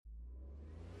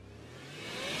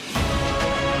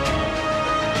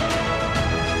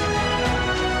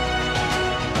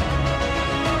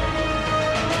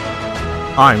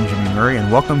I'm Jimmy Murray,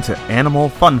 and welcome to Animal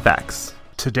Fun Facts.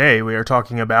 Today we are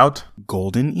talking about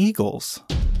golden eagles.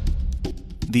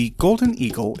 The golden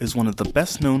eagle is one of the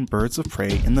best-known birds of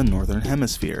prey in the Northern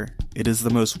Hemisphere. It is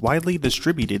the most widely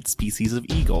distributed species of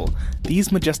eagle.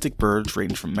 These majestic birds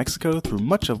range from Mexico through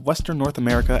much of western North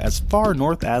America as far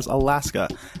north as Alaska.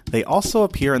 They also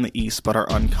appear in the east but are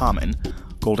uncommon.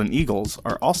 Golden eagles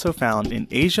are also found in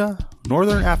Asia,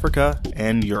 Northern Africa,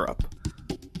 and Europe.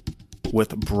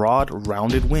 With broad,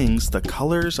 rounded wings, the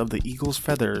colors of the eagle's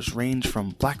feathers range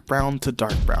from black-brown to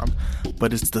dark brown,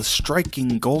 but it's the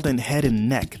striking golden head and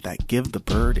neck that give the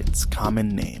bird its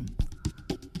common name.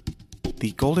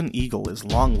 The golden eagle is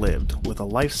long-lived, with a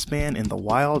lifespan in the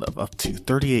wild of up to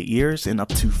 38 years and up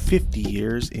to 50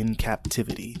 years in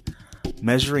captivity.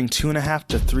 Measuring 2.5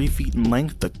 to 3 feet in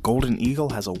length, the golden eagle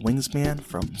has a wingspan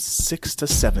from 6 to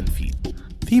 7 feet.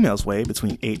 Females weigh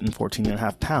between 8 and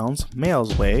 14.5 pounds,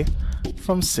 males weigh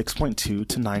from 6.2 to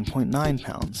 9.9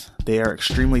 pounds. They are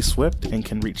extremely swift and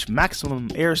can reach maximum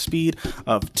airspeed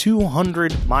of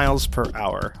 200 miles per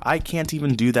hour. I can't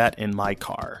even do that in my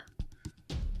car.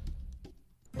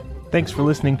 Thanks for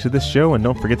listening to this show, and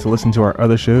don't forget to listen to our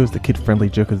other shows, the Kid-Friendly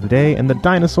Joke of the Day and the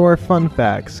Dinosaur Fun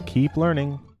Facts. Keep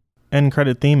learning. End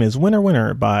credit theme is Winner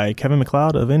Winner by Kevin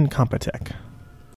MacLeod of Incompetech.